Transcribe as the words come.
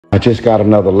I just got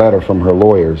another letter from her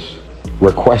lawyers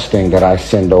requesting that I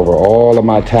send over all of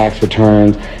my tax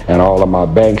returns and all of my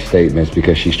bank statements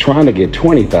because she's trying to get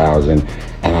 $20,000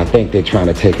 and I think they're trying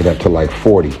to take it up to like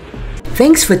 40.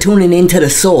 Thanks for tuning in to The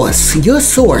Source, your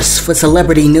source for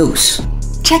celebrity news.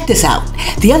 Check this out.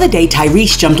 The other day,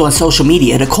 Tyrese jumped on social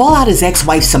media to call out his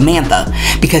ex-wife Samantha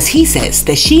because he says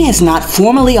that she has not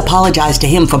formally apologized to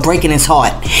him for breaking his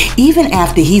heart, even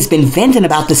after he's been venting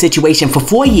about the situation for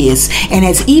 4 years and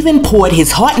has even poured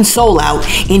his heart and soul out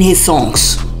in his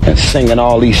songs. And singing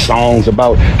all these songs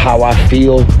about how I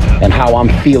feel and how I'm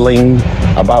feeling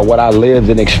about what I lived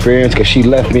and experienced because she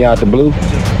left me out the blue.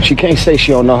 She can't say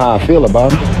she don't know how I feel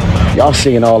about him. Y'all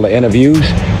seen all the interviews.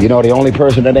 You know, the only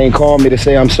person that ain't called me to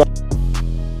say I'm sorry.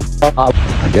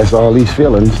 I guess all these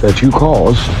feelings that you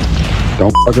caused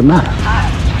don't fucking matter.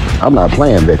 I'm not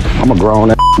playing victim. I'm a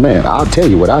grown ass man. I'll tell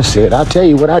you what I said. I'll tell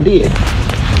you what I did.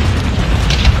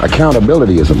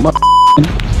 Accountability is a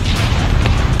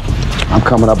I'm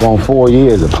coming up on 4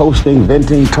 years of posting,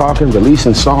 venting, talking,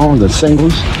 releasing songs and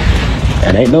singles.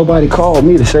 And ain't nobody called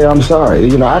me to say I'm sorry.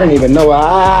 You know, I didn't even know,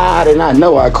 I did not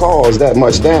know I caused that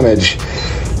much damage.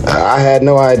 I had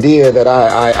no idea that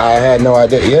I had no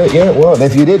idea. Yeah, well,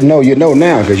 if you didn't know, you know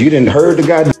now, because you didn't heard the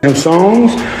goddamn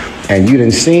songs, and you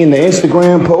didn't seen the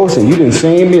Instagram posts, and you didn't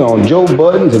see me on Joe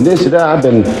Buttons and this and that. I've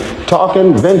been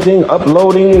talking, venting,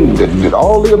 uploading,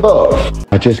 all the above.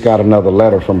 I just got another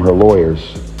letter from her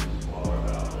lawyers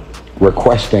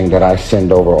requesting that I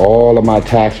send over all of my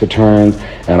tax returns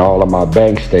and all of my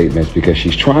bank statements because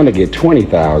she's trying to get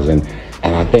 $20,000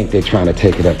 and I think they're trying to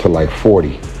take it up to like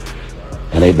 40.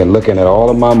 And they've been looking at all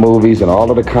of my movies and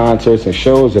all of the concerts and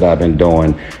shows that I've been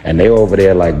doing, and they over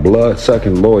there like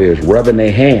blood-sucking lawyers rubbing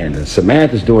their hands. And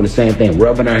Samantha's doing the same thing,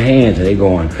 rubbing her hands, and they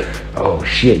going, oh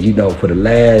shit, you know, for the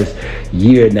last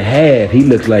year and a half, he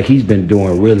looks like he's been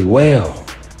doing really well.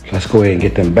 Let's go ahead and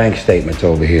get them bank statements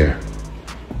over here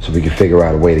so we can figure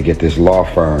out a way to get this law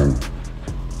firm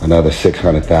another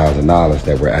 $600,000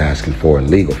 that we're asking for in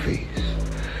legal fees.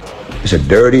 It's a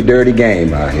dirty, dirty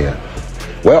game out here.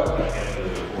 Well,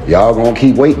 y'all gonna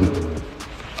keep waiting.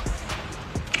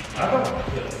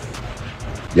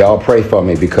 Y'all pray for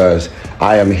me because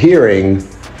I am hearing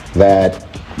that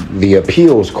the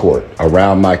appeals court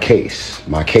around my case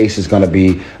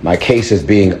is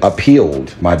being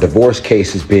appealed. My divorce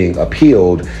case is being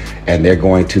appealed, and they're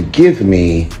going to give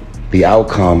me the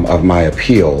outcome of my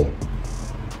appeal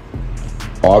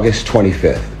August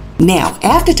 25th. Now,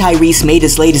 after Tyrese made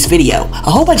his latest video, a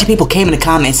whole bunch of people came in the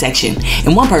comment section,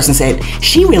 and one person said,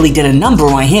 she really did a number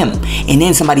on him. And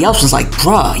then somebody else was like,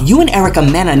 bruh, you and Erica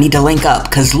Mena need to link up,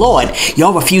 cause Lord,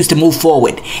 y'all refuse to move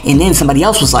forward. And then somebody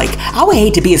else was like, I would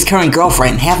hate to be his current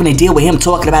girlfriend, having to deal with him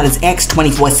talking about his ex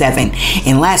 24/7.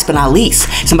 And last but not least,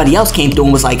 somebody else came through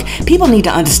and was like, people need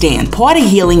to understand, part of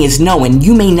healing is knowing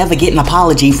you may never get an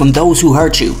apology from those who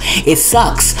hurt you. It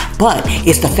sucks, but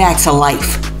it's the facts of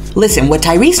life. Listen, what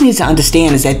Tyrese needs to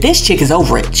understand is that this chick is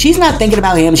over it. She's not thinking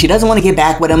about him. She doesn't want to get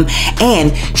back with him.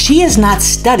 And she is not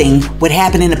studying what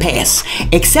happened in the past,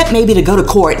 except maybe to go to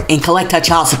court and collect her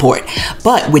child support.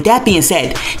 But with that being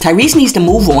said, Tyrese needs to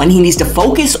move on. He needs to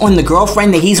focus on the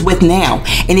girlfriend that he's with now.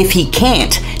 And if he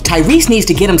can't, Tyrese needs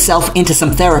to get himself into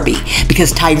some therapy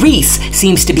because Tyrese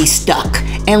seems to be stuck.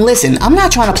 And listen, I'm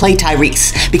not trying to play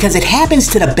Tyrese because it happens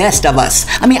to the best of us.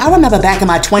 I mean, I remember back in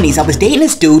my 20s, I was dating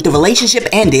this dude, the relationship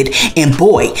ended, and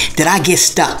boy, did I get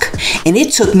stuck. And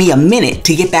it took me a minute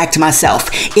to get back to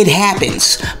myself. It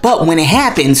happens. But when it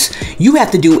happens, you have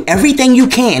to do everything you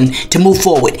can to move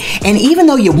forward. And even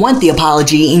though you want the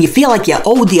apology and you feel like you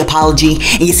owe the apology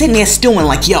and you're sitting there stewing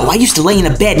like, yo, I used to lay in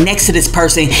a bed next to this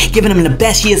person, giving them the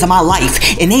best years of my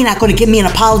life, and they not going to give me an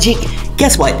apology,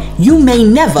 guess what? You may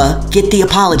never get the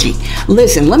apology.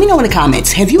 Listen, let me know in the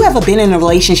comments, have you ever been in a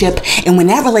relationship and when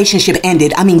that relationship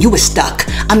ended, I mean, you were stuck.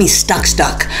 I mean,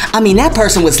 stuck. I mean, that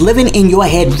person was living in your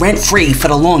head rent-free for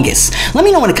the longest. Let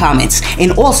me know in the comments.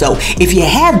 And also, if you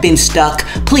have been stuck,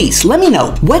 please let me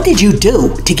know. What did you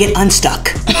do to get unstuck?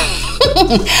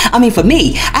 I mean, for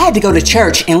me, I had to go to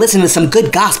church and listen to some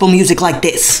good gospel music like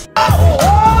this. Oh,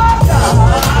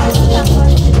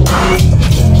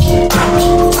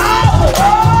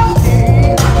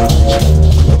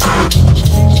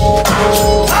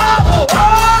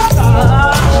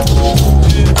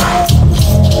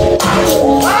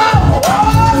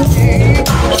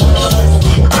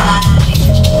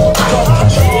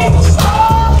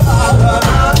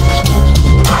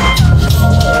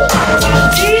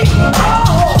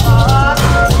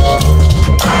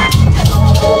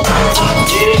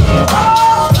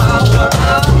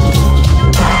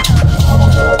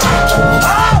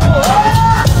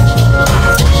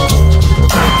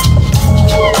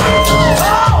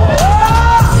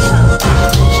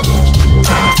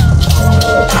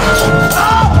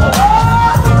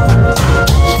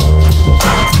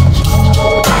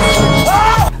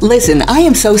 Listen, I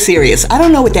am so serious. I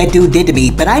don't know what that dude did to me,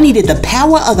 but I needed the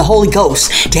power of the Holy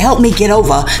Ghost to help me get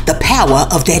over the power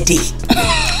of that D.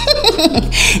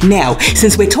 Now,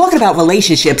 since we're talking about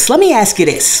relationships, let me ask you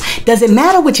this. Does it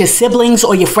matter what your siblings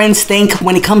or your friends think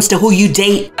when it comes to who you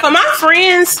date? For my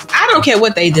friends, I don't care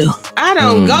what they do. I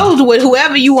don't go with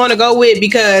whoever you want to go with,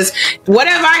 because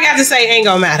whatever I got to say ain't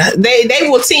gonna matter. They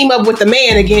will team up with the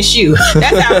man against you.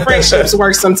 That's how friendships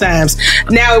work sometimes.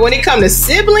 Now, when it comes to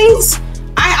siblings,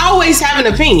 I always have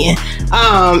an opinion,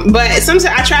 but sometimes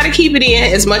I try to keep it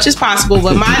in as much as possible.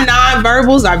 But my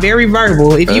non-verbals are very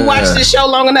verbal. If you watch this show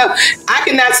long enough, I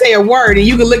cannot say a word, and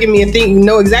you can look at me and think,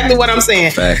 know exactly what I'm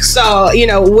saying. Facts. So,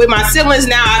 with my siblings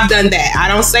now, I've done that. I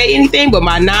don't say anything, but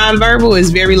my non-verbal is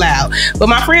very loud. But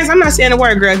my friends, I'm not saying a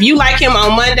word, girl. If you like him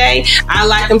on Monday, I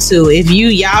like him too. If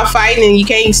y'all fighting and you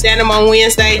can't stand him on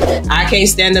Wednesday, I can't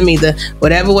stand him either.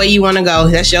 Whatever way you want to go,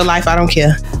 that's your life. I don't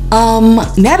care.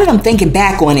 Now that I'm thinking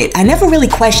back on it, I never really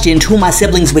questioned who my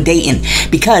siblings were dating,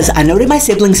 because I know that my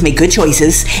siblings make good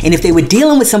choices, and if they were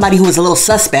dealing with somebody who was a little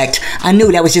suspect, I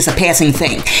knew that was just a passing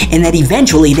thing, and that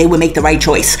eventually they would make the right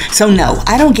choice. So no,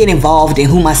 I don't get involved in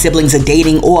who my siblings are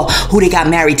dating or who they got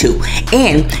married to,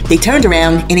 and they turned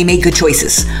around and they made good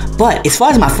choices. But as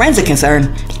far as my friends are concerned,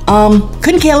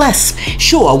 couldn't care less.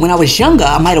 Sure, when I was younger,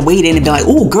 I might have weighed in and been like,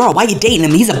 "Ooh, girl, why you dating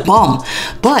him? He's a bum."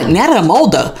 But now that I'm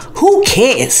older, who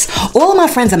cares? All of my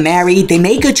friends are married, they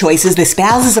made good choices, their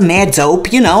spouses are mad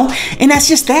dope, and that's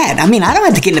just that. I mean, I don't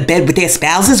have to get into bed with their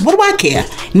spouses. What do I care?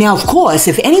 Now, of course,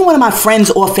 if any one of my friends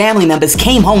or family members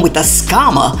came home with a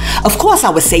scammer, of course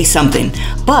I would say something.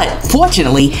 But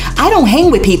fortunately, I don't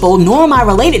hang with people, nor am I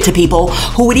related to people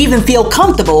who would even feel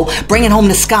comfortable bringing home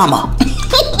the scammer.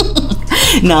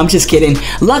 No, I'm just kidding.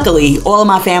 Luckily, all of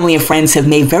my family and friends have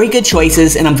made very good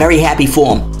choices, and I'm very happy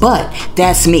for them. But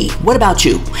that's me. What about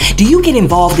you? Do you get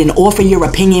involved and offer your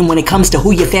opinion when it comes to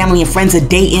who your family and friends are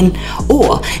dating?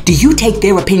 Or do you take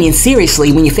their opinion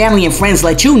seriously when your family and friends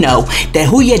let you know that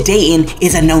who you're dating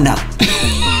is a no-no?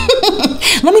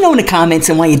 Let me know in the comments,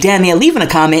 and while you're down there leaving a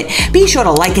comment, be sure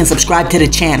to like and subscribe to the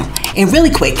channel. And really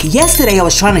quick, yesterday I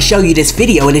was trying to show you this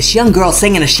video of this young girl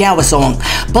singing a shower song,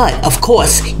 but of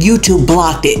course, YouTube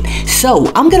blocked it.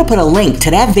 So I'm gonna put a link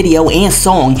to that video and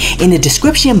song in the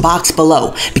description box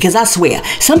below, because I swear,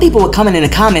 some people were coming in the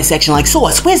comment section like,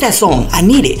 "Source, where's that song? I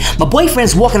need it. My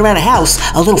boyfriend's walking around the house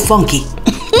a little funky."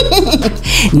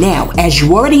 Now, as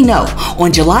you already know,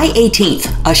 on July 18th,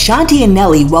 Ashanti and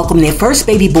Nelly welcomed their first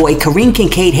baby boy, Kareem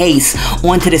Kincaid Hayes,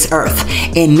 onto this earth.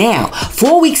 And now,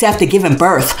 4 weeks after giving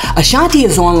birth, Ashanti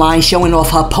is online showing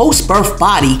off her post-birth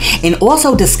body and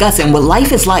also discussing what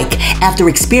life is like after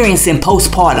experiencing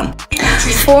postpartum.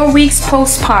 4 weeks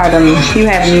postpartum, you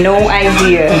have no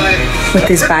idea what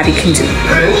this body can do.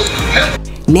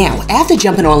 Now, after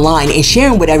jumping online and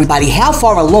sharing with everybody how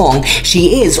far along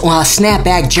she is on her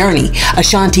snapback journey,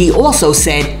 Ashanti also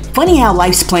said, "Funny how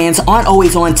life's plans aren't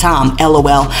always on time,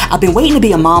 LOL. I've been waiting to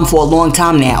be a mom for a long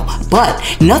time now, but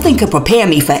nothing could prepare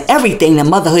me for everything that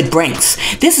motherhood brings.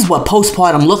 This is what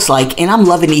postpartum looks like, and I'm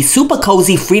loving these super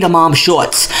cozy Freedom Mom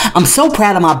shorts. I'm so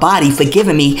proud of my body for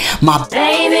giving me my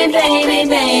baby, baby,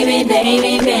 baby,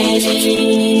 baby,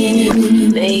 baby,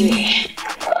 baby.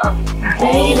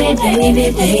 Baby,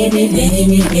 baby, baby,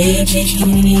 baby, baby.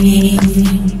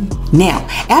 Now,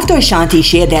 after Ashanti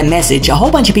shared that message, a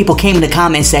whole bunch of people came in the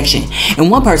comment section,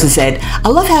 and one person said, "I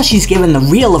love how she's given the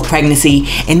real of pregnancy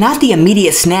and not the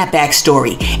immediate snapback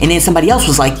story." And then somebody else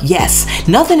was like, "Yes,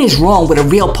 nothing is wrong with a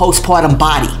real postpartum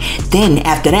body." Then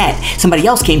after that, somebody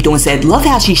else came through and said, "Love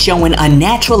how she's showing a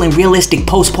natural and realistic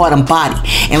postpartum body."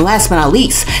 And last but not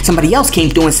least, somebody else came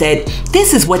through and said,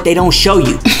 "This is what they don't show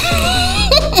you."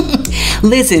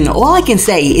 Listen, all I can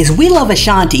say is we love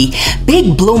Ashanti,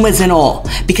 big bloomers and all,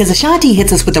 because Ashanti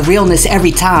hits us with the realness every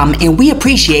time, and we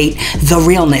appreciate the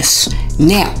realness.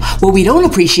 Now, what we don't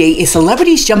appreciate is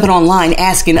celebrities jumping online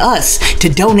asking us to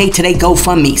donate to their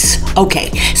GoFundMes.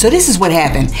 Okay, so this is what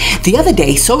happened. The other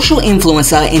day, social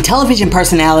influencer and television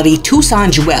personality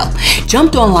Tucson Joel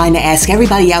jumped online to ask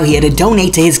everybody out here to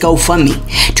donate to his GoFundMe.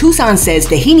 Tucson says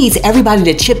that he needs everybody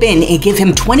to chip in and give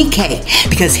him $20K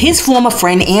because his former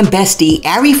friend and bestie,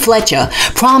 Ari Fletcher,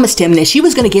 promised him that she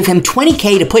was going to give him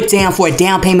 $20K to put down for a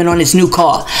down payment on his new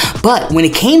car. But when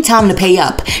it came time to pay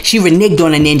up, she reneged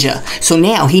on a ninja. So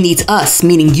now he needs us,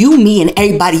 meaning you, me, and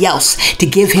everybody else, to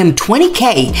give him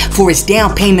 $20K for his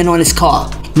down payment on his car.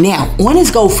 Now, on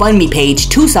his GoFundMe page,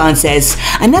 Tucson says,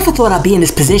 I never thought I'd be in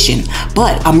this position,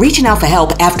 but I'm reaching out for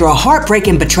help after a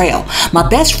heartbreaking betrayal. My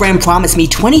best friend promised me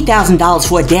 $20,000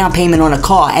 for a down payment on a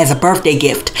car as a birthday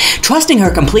gift. Trusting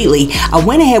her completely, I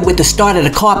went ahead with the start of the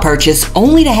car purchase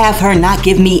only to have her not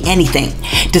give me anything.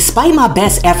 Despite my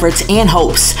best efforts and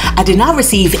hopes, I did not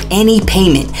receive any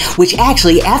payment, which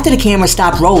actually, after the camera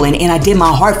stopped rolling and I did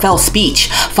my heartfelt speech,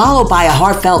 followed by a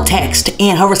heartfelt text,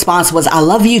 and her response was, I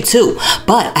love you too,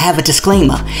 but I have a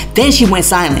disclaimer. Then she went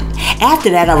silent. After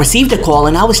that, I received a call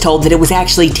and I was told that it was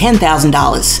actually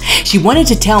 $10,000. She wanted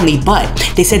to tell me,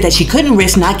 but they said that she couldn't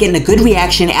risk not getting a good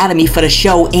reaction out of me for the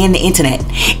show and the internet.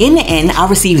 In the end, I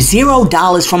received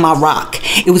 $0 from my rock.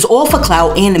 It was all for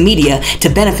clout and the media to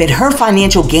benefit her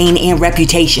financial gain and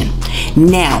reputation.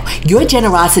 Now, your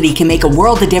generosity can make a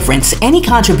world of difference. Any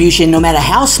contribution, no matter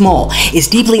how small, is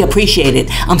deeply appreciated.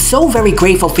 I'm so very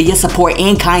grateful for your support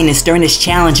and kindness during this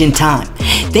challenging time.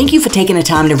 Thank you for taking the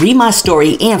time to read my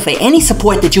story and for any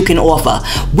support that you can offer.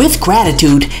 With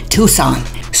gratitude, Tucson.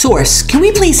 Source, can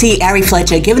we please see Ari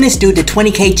Fletcher giving this dude the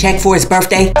 $20K check for his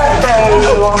birthday?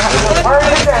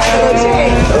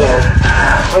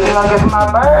 What you gonna get for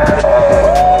my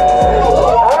birthday?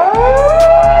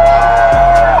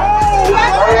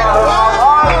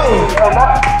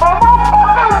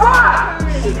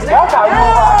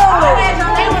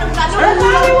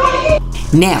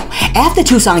 Now, after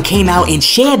Tucson came out and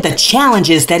shared the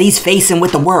challenges that he's facing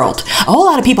with the world, a whole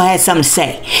lot of people had something to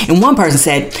say. And one person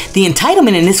said, the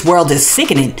entitlement in this world is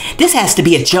sickening. This has to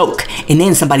be a joke. And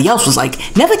then somebody else was like,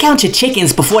 never count your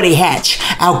chickens before they hatch.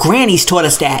 Our grannies taught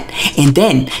us that. And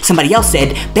then somebody else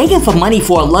said, begging for money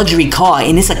for a luxury car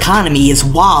in this economy is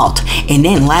wild. And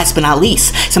then last but not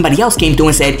least, somebody else came through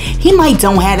and said, he might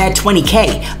don't have that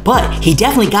 $20K, but he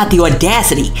definitely got the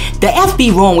audacity. The F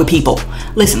be wrong with people.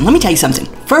 Listen, let me tell you something.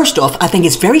 First off, I think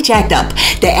it's very jacked up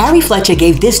that Ari Fletcher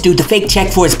gave this dude the fake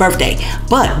check for his birthday.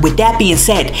 But with that being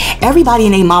said, everybody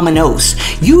and their mama knows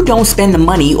you don't spend the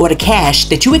money or the cash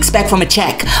that you expect from a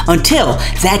check until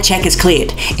that check is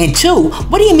cleared. And two,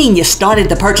 what do you mean you started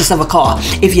the purchase of a car?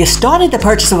 If you started the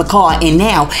purchase of a car and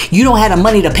now you don't have the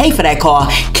money to pay for that car,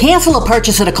 cancel a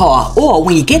purchase of the car. Or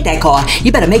when you get that car,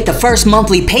 you better make the first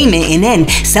monthly payment and then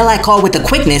sell that car with the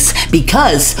quickness,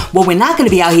 because what we're not going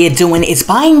to be out here doing is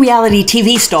buying reality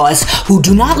TV stars who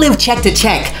do not live check to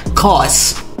check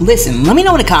cars. Listen, let me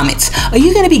know in the comments. Are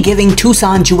you going to be giving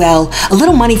Tucson Joel a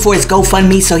little money for his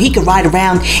GoFundMe so he could ride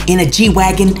around in a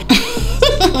G-Wagon?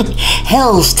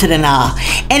 Hells to the nah.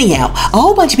 Anyhow, a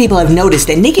whole bunch of people have noticed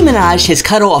that Nicki Minaj has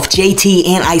cut off JT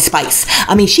and Ice Spice.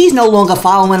 I mean, she's no longer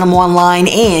following them online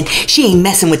and she ain't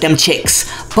messing with them chicks.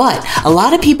 But a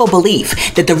lot of people believe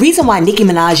that the reason why Nicki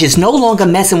Minaj is no longer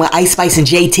messing with Ice Spice and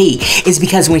JT is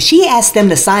because when she asked them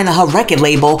to sign to her record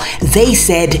label, they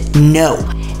said no.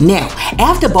 Now,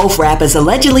 after both rappers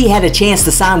allegedly had a chance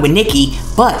to sign with Nicki,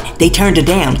 but they turned her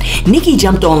down, Nicki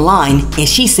jumped online and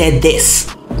she said this.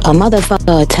 A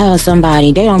motherfucker tell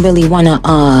somebody they don't really wanna,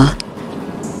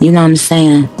 you know what I'm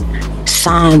saying,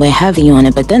 sign with Heavy on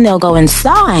it, but then they'll go and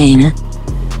sign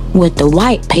with the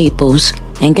white peoples.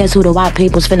 And guess who the white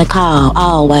people's finna call?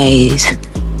 Always.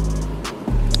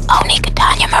 Oh, Nika,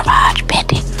 Tanya, Mirage,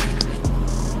 Betty.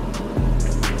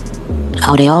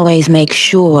 Oh, they always make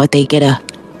sure they get a,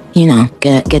 you know,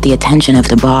 get the attention of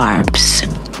the barbs.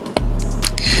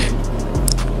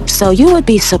 So you would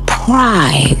be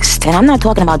surprised, and I'm not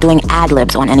talking about doing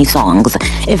ad-libs on any songs,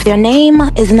 if their name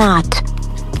is not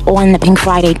on the Pink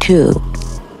Friday 2.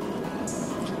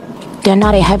 They're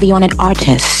not a Heavy on it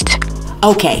artist.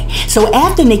 Okay, so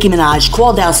after Nicki Minaj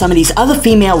called out some of these other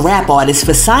female rap artists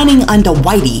for signing under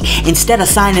Whitey instead of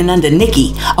signing under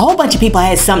Nicki, a whole bunch of people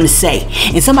had something to say.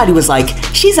 And somebody was like,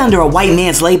 she's under a white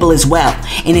man's label as well.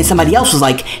 And then somebody else was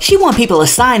like, she want people to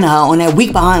sign to her on that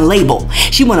week behind label.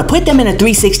 She want to put them in a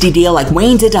 360 deal like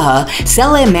Wayne did to her,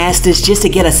 sell their masters just to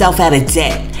get herself out of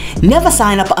debt. Never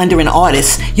sign up under an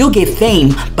artist. You'll get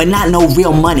fame, but not no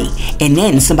real money. And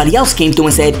then somebody else came through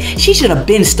and said, she should have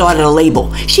been started a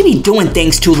label. She be doing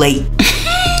things too late.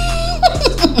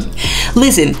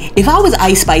 Listen, if I was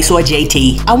Ice Spice or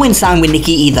JT, I wouldn't sign with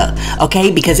Nicki either,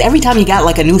 okay? Because every time you got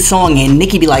like a new song in,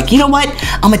 Nicki be like, you know what?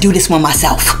 I'm gonna do this one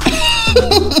myself.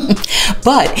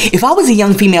 But if I was a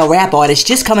young female rap artist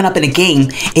just coming up in the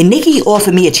game and Nicki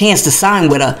offered me a chance to sign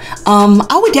with her,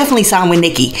 I would definitely sign with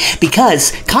Nicki,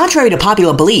 because contrary to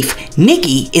popular belief,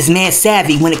 Nicki is mad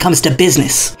savvy when it comes to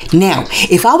business. Now,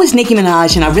 if I was Nicki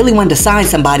Minaj and I really wanted to sign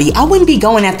somebody, I wouldn't be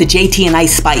going after JT and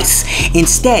Ice Spice.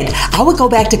 Instead, I would go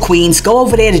back to Queens, go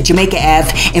over there to Jamaica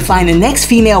Ave and find the next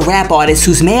female rap artist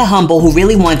who's mad humble, who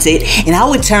really wants it, and I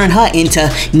would turn her into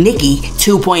Nicki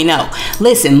 2.0.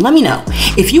 Listen, let me know. know,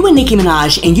 if you were Nicki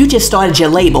Minaj and you just started your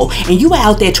label and you were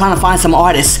out there trying to find some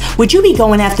artists, would you be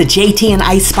going after JT and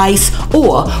Ice Spice,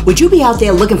 or would you be out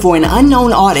there looking for an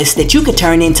unknown artist that you could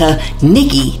turn into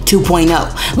Nicki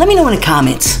 2.0? Let me know in the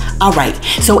comments. Alright,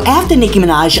 so after Nicki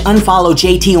Minaj unfollowed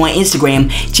JT on Instagram,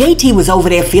 JT was over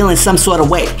there feeling some sort of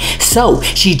way. So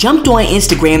she jumped on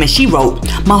Instagram and she wrote,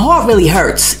 "My heart really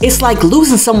hurts. It's like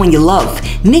losing someone you love.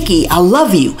 Nicki, I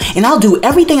love you, and I'll do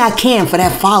everything I can for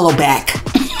that follow back."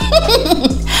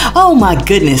 Oh my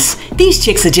goodness, these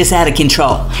chicks are just out of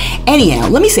control. Anyhow,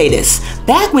 let me say this.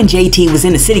 Back when JT was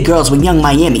in the City Girls with Young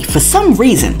Miami, for some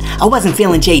reason, I wasn't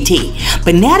feeling JT.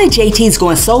 But now that JT's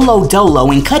going solo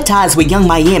dolo and cut ties with Young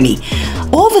Miami,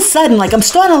 all of a sudden, like, I'm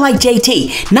starting to like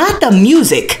JT. Not the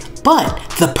music, but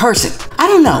the person. I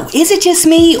don't know, is it just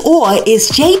me, or is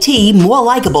JT more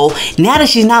likable now that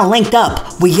she's not linked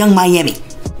up with Young Miami?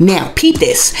 Now, peep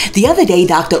this. The other day,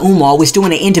 Dr. Umar was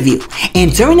doing an interview,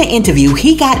 and during the interview,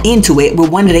 he got into it with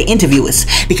one of the interviewers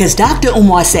because Dr.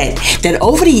 Umar said that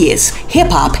over the years,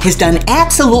 hip-hop has done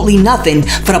absolutely nothing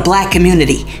for the black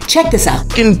community. Check this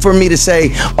out. For me to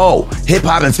say, oh,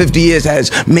 hip-hop in 50 years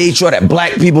has made sure that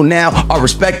black people now are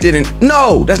respected, and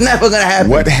no, that's never gonna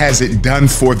happen. What has it done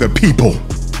for the people?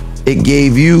 It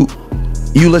gave you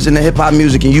listen to hip-hop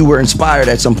music and you were inspired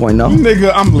at some point, no?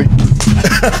 Nigga, I'm leaving.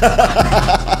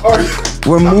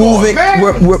 We're moving,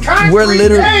 we're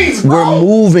literally, we're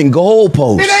moving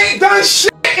goalposts. It ain't done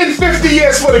shit in 50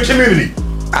 years for the community.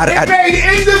 It made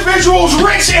individuals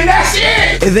rich and that's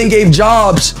it. It then gave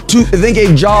jobs to,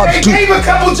 It gave a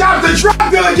couple jobs. The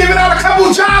drug dealer giving out a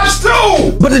couple jobs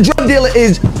too. But the drug dealer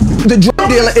is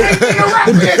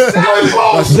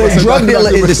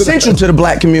essential to the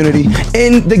black community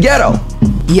in the ghetto.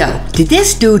 Yo, did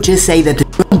this dude just say that the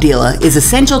drug dealer is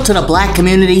essential to the black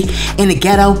community in the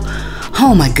ghetto?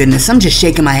 Oh my goodness, I'm just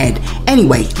shaking my head.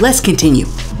 Anyway, let's continue.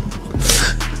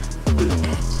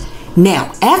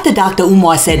 Now, after Dr.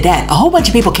 Umar said that, a whole bunch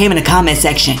of people came in the comment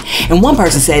section, and one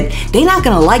person said, they're not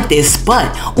gonna like this,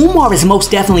 but Umar is most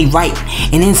definitely right.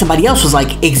 And then somebody else was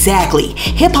like, exactly.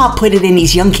 Hip-hop put it in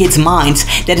these young kids' minds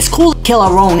that it's cool to kill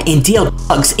our own and deal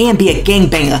drugs and be a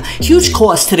gangbanger. Huge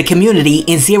cost to the community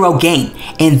and zero gain.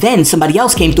 And then somebody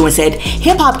else came through and said,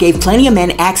 hip-hop gave plenty of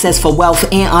men access for wealth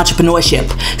and entrepreneurship,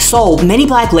 sold many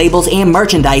black labels and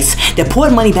merchandise that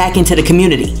poured money back into the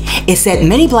community. It set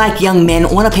many black young men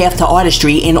on a path to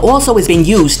artistry and also has been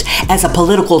used as a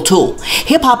political tool.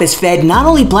 Hip-hop has fed not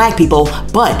only black people,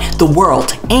 but the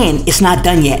world, and it's not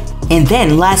done yet. And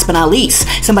then, last but not least,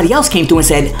 somebody else came through and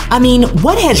said, I mean,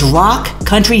 what has rock,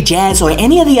 country, jazz, or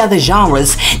any of the other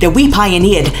genres that we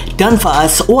pioneered done for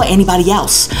us or anybody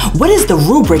else? What is the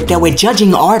rubric that we're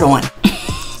judging art on?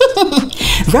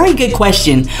 Very good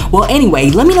question. Well, anyway,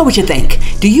 let me know what you think.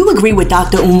 Do you agree with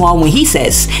Dr. Umar when he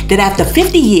says that after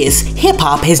 50 years,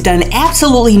 hip-hop has done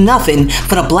absolutely nothing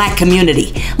for the black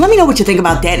community? Let me know what you think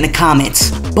about that in the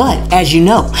comments. But, as you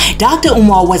know, Dr.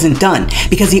 Umar wasn't done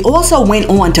because he also went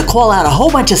on to call out a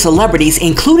whole bunch of celebrities,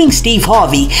 including Steve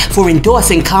Harvey, for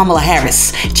endorsing Kamala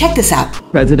Harris. Check this out.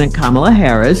 President Kamala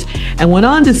Harris, and went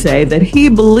on to say that he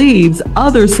believes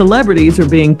other celebrities are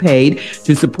being paid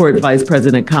to support Vice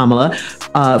President Kamala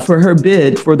for her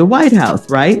bid for the White House,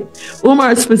 right?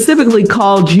 Umar specifically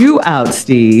called you out,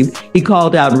 Steve. He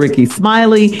called out Ricky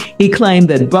Smiley. He claimed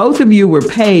that both of you were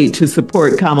paid to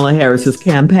support Kamala Harris's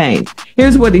campaign.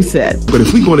 Here's what he said. But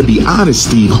if we're going to be honest,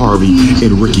 Steve Harvey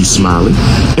and Ricky Smiley,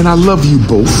 and I love you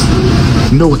both,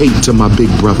 no hate to my big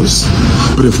brothers,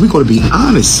 but if we're going to be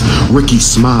honest, Ricky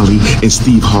Smiley and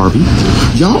Steve Harvey,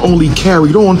 y'all only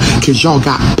carried on because y'all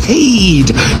got paid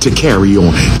to carry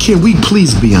on. Can we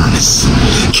please be honest?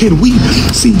 Can we?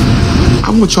 See, I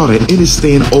want y'all to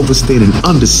understand, overstand, and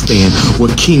understand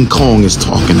what King Kong is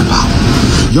talking about.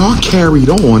 Y'all carried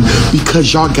on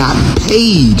because y'all got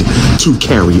paid to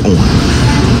carry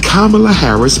on. Kamala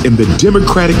Harris and the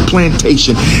Democratic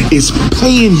plantation is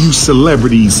paying you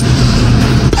celebrities,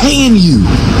 paying you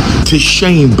to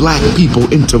shame black people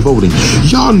into voting.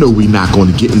 Y'all know we not going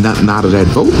to get nothing out of that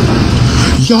vote.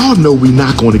 Y'all know we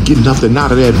not going to get nothing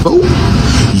out of that vote.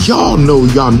 Y'all know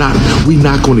we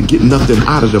not going to get nothing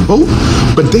out of the vote,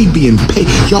 but they being paid,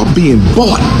 y'all being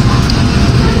bought.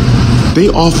 They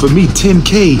offer me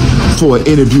 $10K for an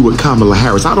interview with Kamala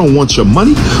Harris. I don't want your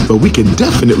money, but we can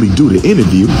definitely do the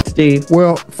interview. Steve?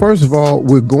 Well, first of all,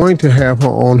 we're going to have her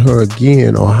on her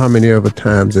again, or how many other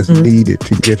times it's needed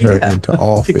to get her into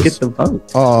office. To get the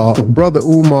vote. Brother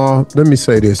Umar, let me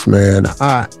say this, man.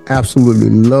 I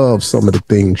absolutely love some of the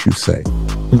things you say.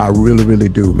 I really, really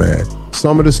do, man.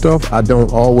 Some of the stuff I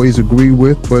don't always agree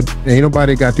with, but ain't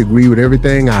nobody got to agree with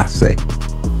everything I say.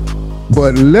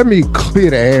 But let me clear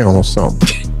the air on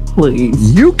something.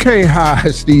 Please. You can't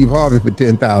hire Steve Harvey for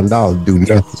 $10,000 to do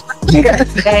nothing.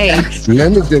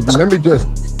 Let me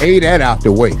just A that out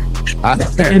the way.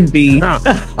 And B. I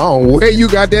don't know where you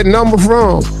got that number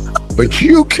from, but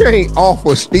you can't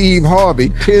offer Steve Harvey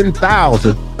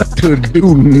 $10,000 to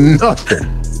do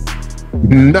nothing.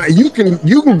 No, you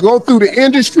can go through the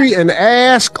industry and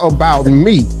ask about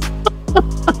me.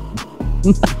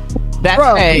 That's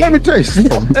Bro, let me tell you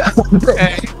something.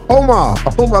 Omar,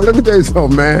 let me tell you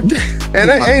something, man. And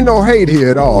there ain't no hate here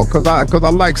at all, cause I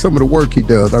like some of the work he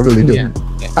does. I really do. Yeah.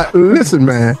 Listen,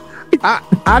 man,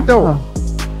 I don't.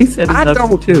 He said I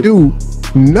don't do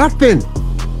nothing.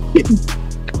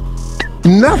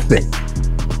 Nothing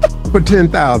for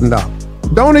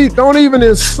 $10,000. Don't even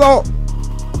insult.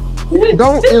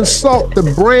 Don't insult the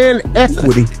brand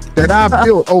equity that I've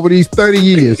built over these 30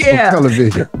 years of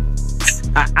television.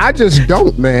 I just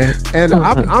don't, man. And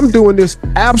I'm doing this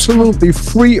absolutely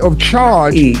free of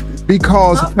charge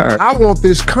because I want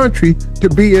this country to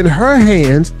be in her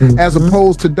hands as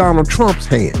opposed to Donald Trump's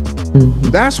hands.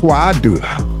 That's why I do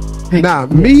it. Now,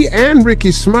 me and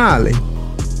Ricky Smiley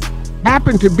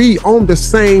happen to be on the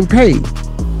same page.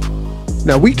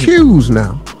 Now, we Q's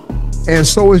now, and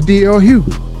so is D.L.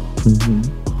 Hughley.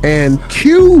 And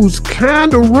Q's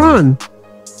kind of run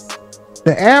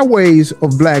the airways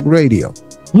of black radio.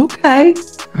 Okay.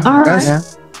 All right.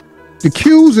 The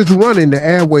Q's is running the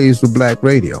airways of black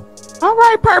radio. All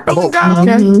right, Purple.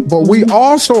 But we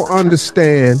also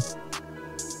understand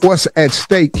what's at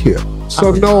stake here.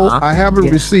 So no, I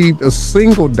haven't received a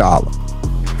single dollar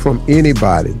from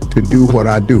anybody to do what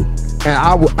I do.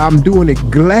 And I'm doing it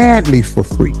gladly for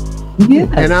free.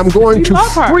 Yes. And I'm going to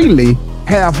freely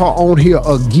have her on here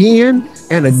again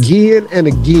and again and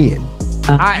again.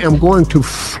 I am going to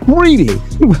freely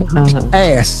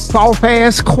ask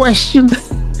soft-ass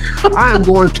questions. I am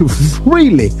going to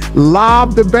freely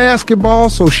lob the basketball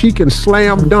so she can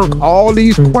slam dunk all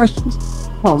these questions.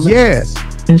 Yes.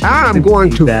 I'm going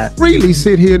to freely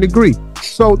sit here and agree.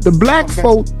 So the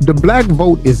black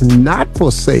vote is not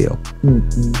for sale.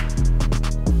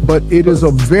 But it is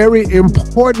a very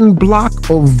important block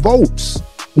of votes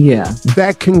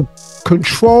that can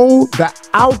control the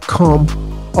outcome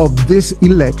of this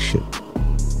election.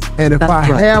 And if I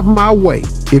have my way,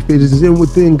 if it is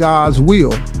within God's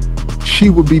will, she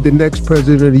will be the next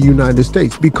president of the United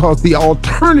States. Because the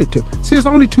alternative, see, there's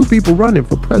only two people running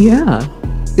for president.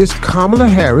 It's Kamala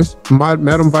Harris,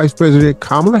 Madam Vice President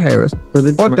Kamala Harris,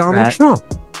 or Donald Trump.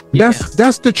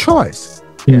 That's the choice.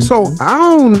 So I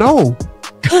don't know.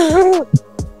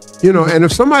 And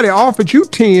if somebody offered you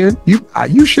 10,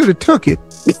 you should have took it.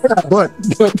 But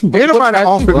anybody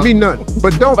offered me nothing.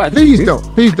 But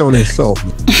please don't insult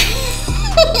me.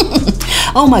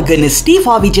 Oh my goodness, Steve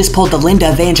Harvey just pulled the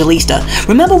Linda Evangelista.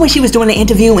 Remember when she was doing the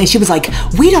interview and she was like,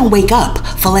 we don't wake up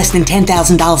for less than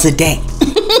 $10,000 a day.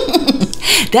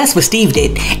 That's what Steve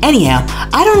did. Anyhow,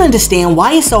 I don't understand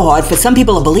why it's so hard for some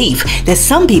people to believe that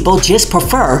some people just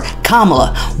prefer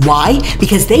Kamala. Why?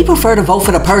 Because they prefer to vote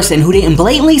for the person who didn't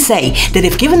blatantly say that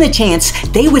if given the chance,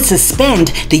 they would suspend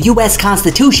the U.S.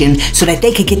 Constitution so that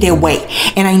they could get their way.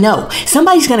 And I know,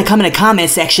 somebody's going to come in the comment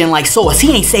section like, Source,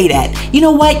 he ain't say that. You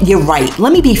know what? You're right.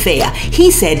 Let me be fair. He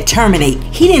said terminate.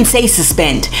 He didn't say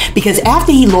suspend. Because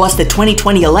after he lost the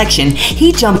 2020 election,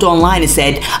 he jumped online and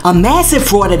said, a massive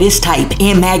fraud of this type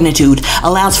and magnitude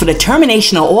allows for the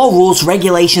termination of all rules,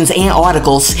 regulations, and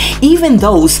articles, even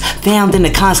those found in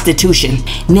the Constitution.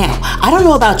 Now, I don't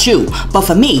know about you, but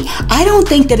for me, I don't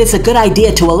think that it's a good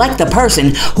idea to elect a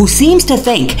person who seems to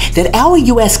think that our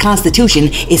U.S. Constitution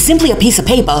is simply a piece of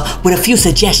paper with a few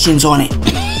suggestions on it.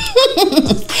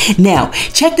 Now,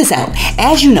 check this out.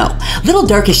 As you know, Little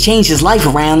Durk has changed his life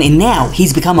around and now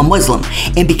he's become a Muslim.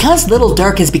 And because Little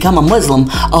Durk has become a Muslim,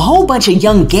 a whole bunch of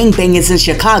young gangbangers in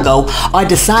Chicago are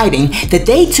deciding that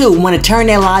they too want to turn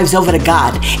their lives over to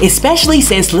God, especially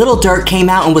since Little Durk came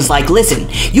out and was like, listen,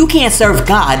 you can't serve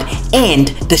God and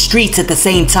the streets at the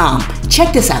same time.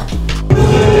 Check this out.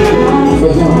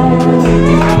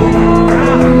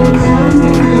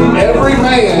 Every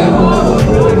man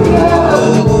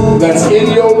that's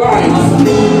in your life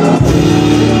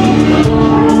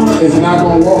is not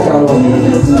going to walk out on you.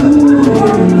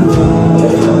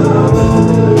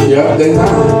 Yeah, they're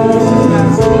not.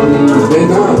 They're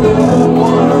not.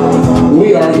 We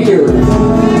are here.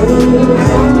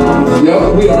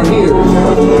 Yeah, we are here.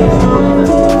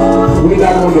 We're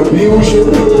not going to abuse you.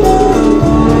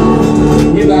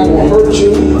 We're not going to hurt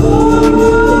you.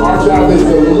 Our job is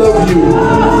to love you.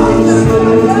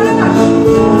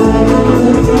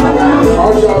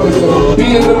 Our job is to be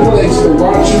in the place to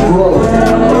watch you grow.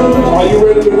 Are you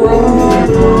ready to grow?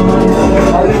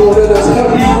 Are you going to let us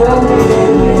help you grow?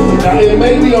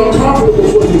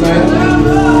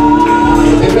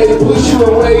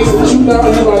 in ways that you now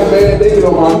you like, man, they get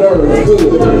on my nerves. Good. You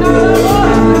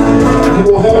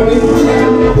gonna help me?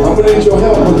 I'm gonna need your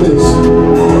help with this.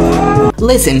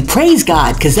 Listen, praise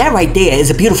God, because that right there is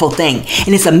a beautiful thing.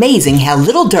 And it's amazing how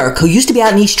Little Durk, who used to be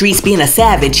out in these streets being a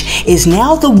savage, is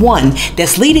now the one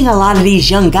that's leading a lot of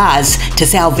these young guys to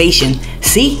salvation.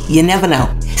 See, you never know.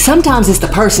 Sometimes it's the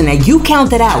person that you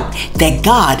counted out that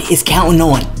God is counting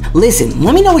on. Listen,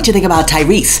 let me know what you think about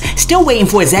Tyrese. Still waiting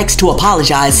for his ex to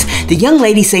apologize. The young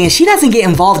lady saying she doesn't get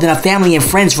involved in her family and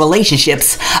friends'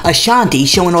 relationships. Ashanti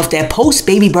showing off their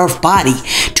post-baby birth body.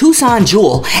 Tucson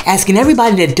Jewel asking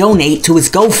everybody to donate to his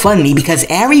GoFundMe because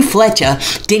Ari Fletcher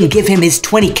didn't give him his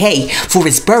 $20K for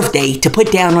his birthday to put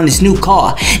down on his new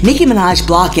car. Nicki Minaj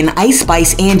blocking Ice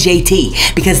Spice and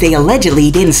JT because they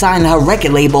allegedly didn't sign her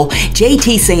record label.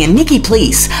 JT saying, Nicki,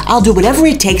 please, I'll do whatever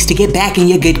it takes to get back in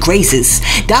your good graces.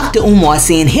 Dr. Umar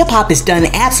saying hip-hop has done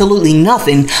absolutely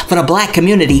nothing for the black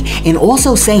community, and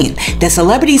also saying that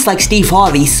celebrities like Steve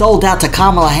Harvey sold out to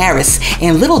Kamala Harris,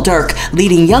 and Little Durk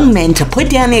leading young men to put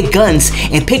down their guns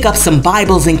and pick up some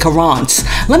Bibles and Qurans.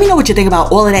 Let me know what you think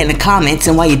about all of that in the comments,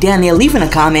 and while you're down there leaving a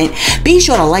comment, be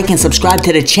sure to like and subscribe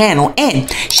to the channel and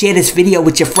share this video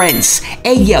with your friends.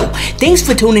 Hey yo, thanks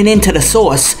for tuning in to The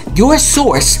Source, your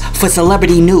source for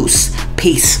celebrity news.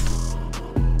 Peace.